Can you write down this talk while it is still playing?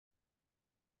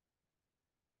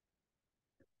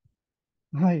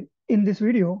Hi, in this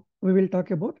video, we will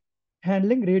talk about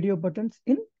handling radio buttons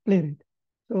in Playwright.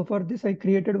 So for this, I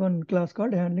created one class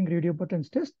called handling radio buttons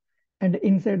test. And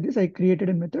inside this, I created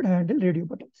a method handle radio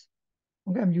buttons.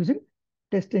 Okay, I'm using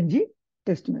testng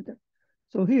test method.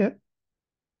 So here,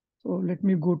 so let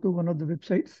me go to one of the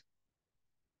websites.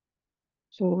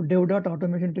 So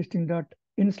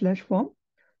dev.automationtesting.in/form.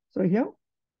 So here,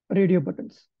 radio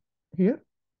buttons here.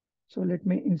 So let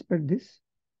me inspect this.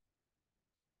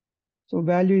 So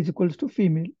value is equals to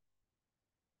female.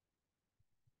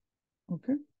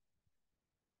 Okay,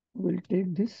 we'll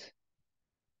take this.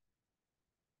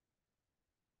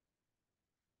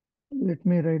 Let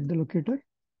me write the locator.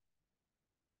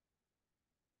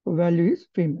 So value is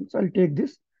female. So I'll take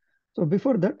this. So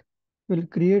before that, we'll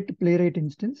create playwright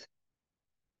instance.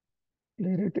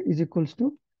 Playwright is equals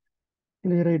to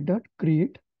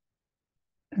playwright.create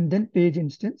and then page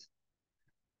instance.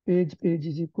 Page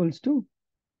is equals to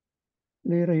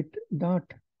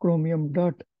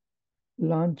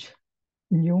playwright.chromium.launch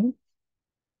new.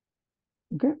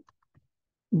 Okay.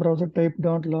 Browser type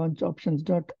dot launch options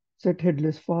dot set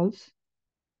headless false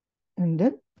and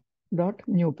then dot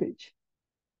new page.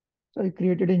 So I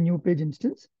created a new page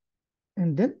instance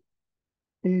and then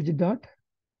page dot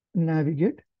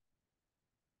navigate.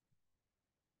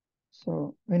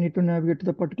 So I need to navigate to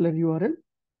the particular URL.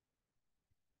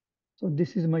 So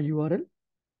this is my URL.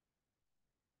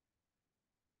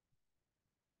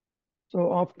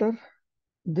 So after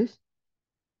this,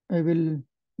 I will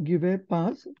give a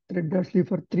pause thread.sleep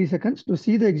for 3 seconds to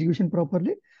see the execution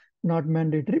properly, not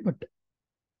mandatory, but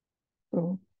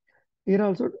so here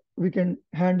also we can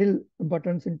handle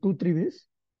buttons in 2-3 ways.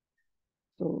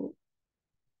 So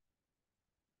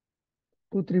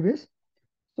 2-3 ways.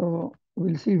 So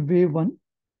we'll see way one.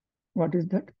 What is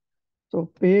that? So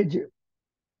page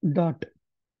dot,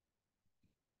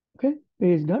 okay,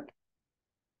 page dot.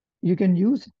 You can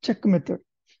use check method.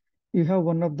 You have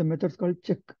one of the methods called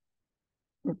check.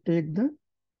 So take the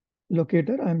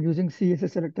locator. I'm using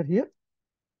CSS selector here.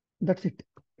 That's it.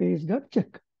 Page dot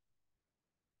check.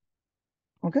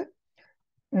 Okay.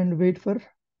 And wait for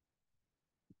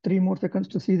 3 more seconds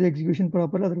to see the execution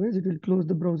properly. Otherwise, it will close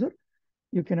the browser.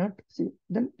 You cannot see.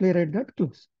 Then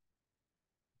playwright.close.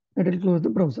 It will close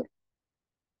the browser.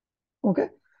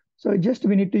 Okay. So just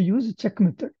we need to use check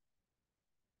method.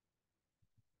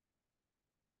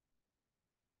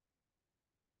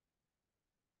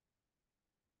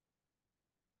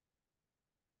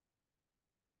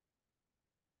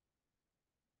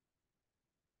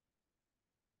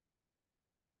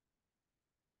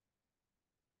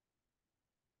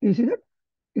 You see that?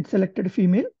 It selected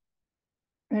female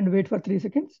and wait for 3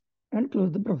 seconds and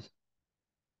close the browser.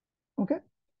 Okay.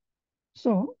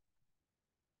 So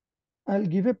I'll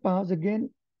give a pause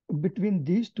again between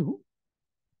these two,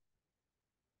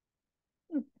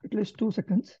 at least 2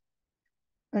 seconds.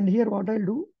 And here what I'll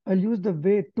do, I'll use the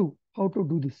way to how to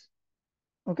do this.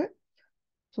 Okay.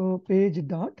 So page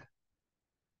dot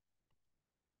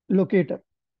locator.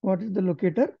 What is the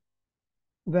locator?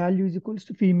 Value is equals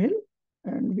to female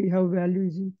and we have value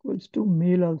is equals to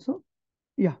male also.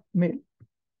 Yeah, male.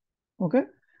 Okay.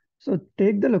 So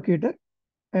take the locator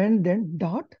and then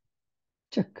dot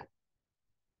check.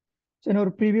 So in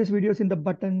our previous videos in the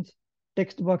buttons,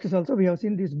 text boxes also, we have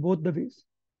seen these both the ways.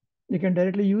 You can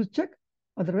directly use check,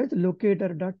 otherwise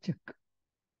locator dot check.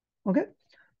 Okay.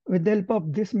 With the help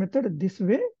of this method, this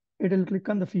way, it will click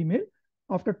on the female.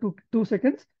 After 2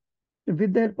 seconds,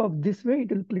 with the help of this way,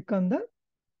 it will click on the,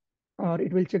 or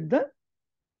it will check the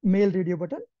male radio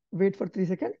button, wait for 3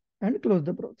 seconds and close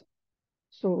the browser.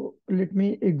 So let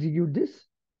me execute this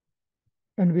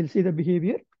and we'll see the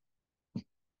behavior.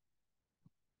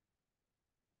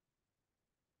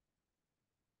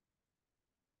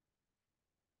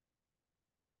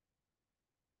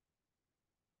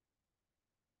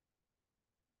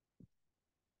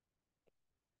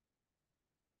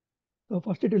 So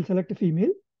first it will select a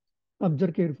female.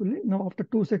 Observe carefully. Now after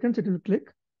 2 seconds, it will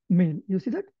click male. You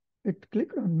see that? It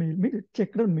clicked on male, means it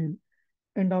checked on male.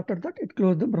 And after that, it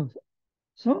closed the browser.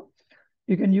 So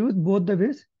you can use both the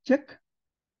ways, check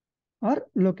or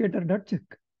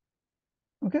locator.check.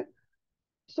 Okay.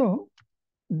 So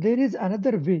there is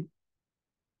another way.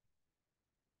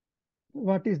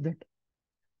 What is that?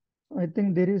 I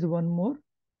think there is one more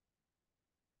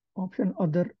option,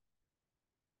 other.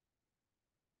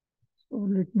 So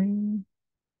let me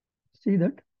see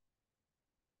that.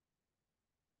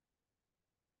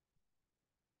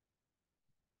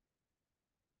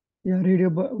 Yeah, radio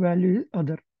value is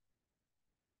other.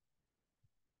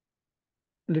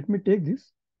 Let me take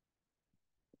this.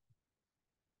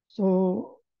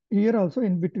 So here also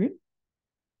in between,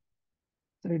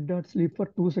 Thread dot sleep for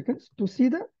 2 seconds to see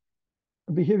the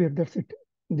behavior. That's it.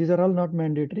 These are all not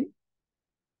mandatory.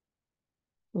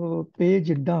 So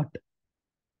page dot.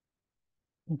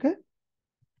 Okay.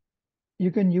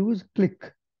 You can use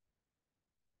click.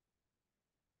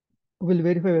 We'll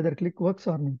verify whether click works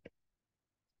or not.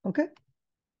 Okay.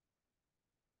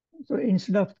 So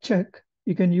instead of check,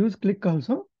 you can use click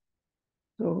also.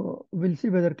 So we'll see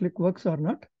whether click works or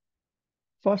not.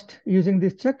 First, using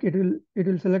this check, it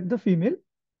will select the female.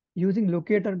 Using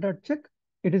locator.check,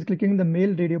 it is clicking the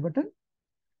male radio button,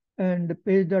 and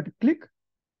page.click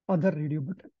other radio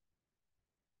button.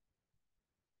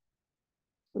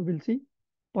 So we'll see.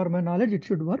 For my knowledge, it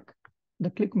should work. The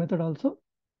click method also.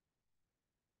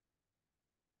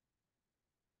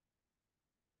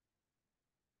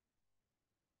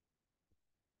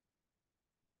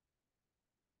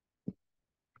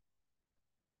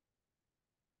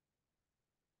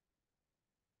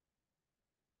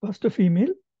 First a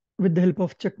female with the help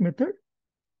of check method,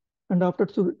 and after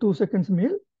 2 seconds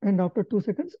male, and after 2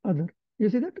 seconds other. You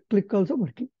see that click also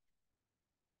working.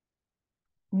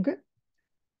 Okay.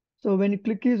 So when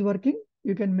click is working,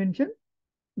 you can mention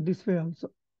this way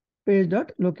also.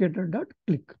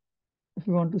 Page.locator.click. If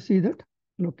you want to see that,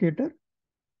 locator.click.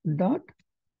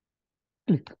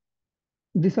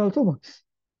 This also works.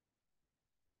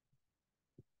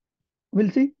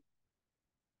 We'll see.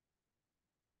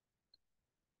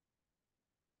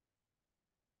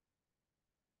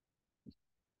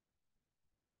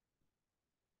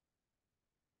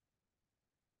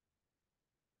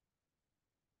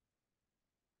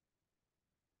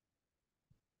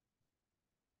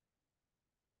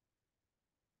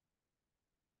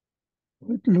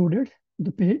 It loaded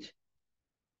the page.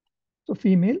 So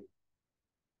female,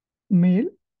 male,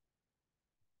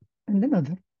 and then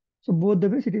other. So both the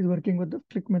ways it is working with the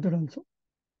click method also.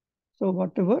 So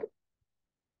whatever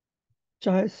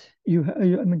choice you have,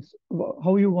 I mean,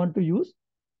 how you want to use,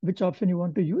 which option you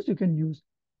want to use, you can use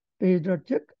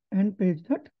page.check and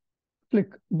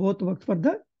page.click. Both works for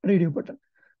the radio button.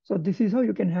 So this is how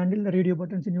you can handle the radio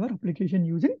buttons in your application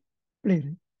using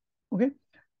Playwright. Okay,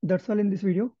 that's all in this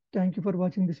video. Thank you for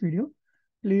watching this video.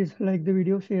 Please like the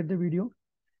video, share the video,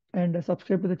 and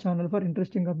subscribe to the channel for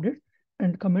interesting updates,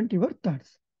 and comment your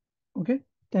thoughts. Okay,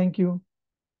 thank you.